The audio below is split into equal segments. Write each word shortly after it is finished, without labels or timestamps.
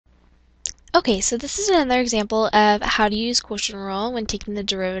Okay, so this is another example of how to use quotient rule when taking the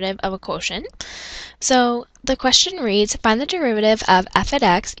derivative of a quotient. So the question reads, find the derivative of f at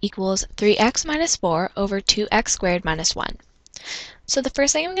x equals 3x minus 4 over 2x squared minus 1. So the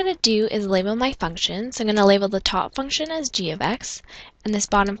first thing I'm going to do is label my function. So I'm going to label the top function as g of x and this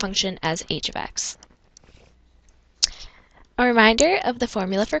bottom function as h of x. A reminder of the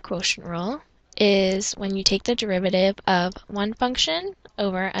formula for quotient rule is when you take the derivative of one function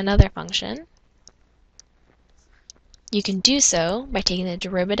over another function, you can do so by taking the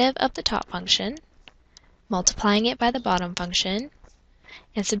derivative of the top function, multiplying it by the bottom function,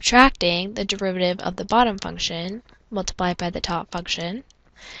 and subtracting the derivative of the bottom function multiplied by the top function,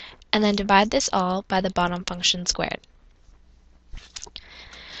 and then divide this all by the bottom function squared.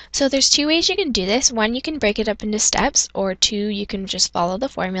 So there's two ways you can do this. One, you can break it up into steps, or two, you can just follow the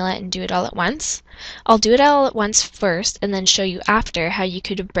formula and do it all at once. I'll do it all at once first and then show you after how you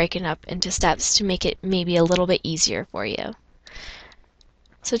could break it up into steps to make it maybe a little bit easier for you.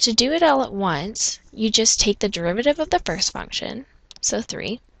 So to do it all at once, you just take the derivative of the first function, so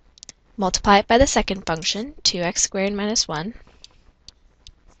 3, multiply it by the second function, 2x squared minus 1,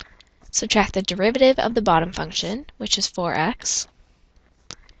 subtract the derivative of the bottom function, which is 4x,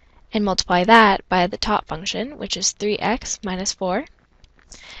 and multiply that by the top function, which is 3x minus 4,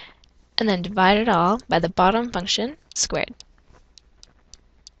 and then divide it all by the bottom function squared.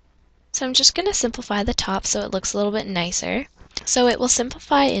 So I'm just going to simplify the top so it looks a little bit nicer. So it will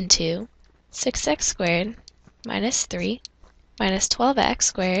simplify into 6x squared minus 3 minus 12x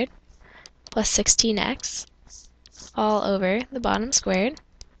squared plus 16x all over the bottom squared.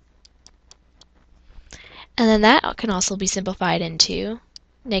 And then that can also be simplified into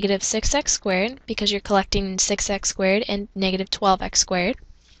negative 6x squared, because you're collecting 6x squared and negative 12x squared,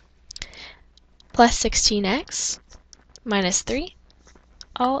 plus 16x minus 3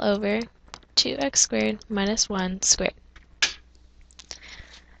 all over 2x squared minus 1 squared.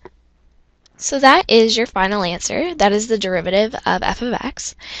 So that is your final answer. That is the derivative of f of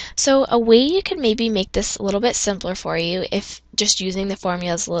x. So a way you can maybe make this a little bit simpler for you if just using the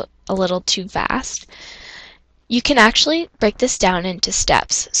formula is a little too fast, you can actually break this down into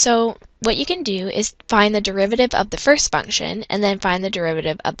steps. So what you can do is find the derivative of the first function and then find the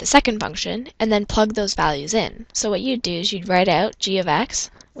derivative of the second function and then plug those values in. So what you'd do is you'd write out g of x,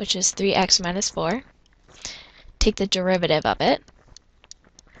 which is 3x minus 4, take the derivative of it,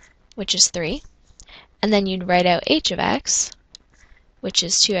 which is 3, and then you'd write out h of x, which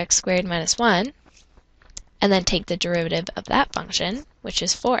is 2x squared minus 1, and then take the derivative of that function, which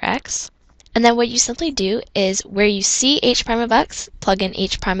is 4x. And then what you simply do is where you see h prime of x, plug in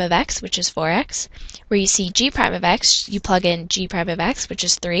h prime of x, which is 4x. Where you see g prime of x, you plug in g prime of x, which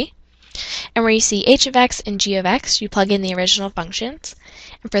is 3. And where you see h of x and g of x, you plug in the original functions.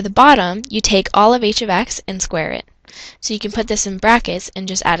 And for the bottom, you take all of h of x and square it. So you can put this in brackets and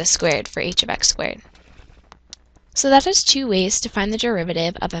just add a squared for h of x squared. So that is two ways to find the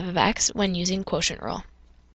derivative of f of x when using quotient rule.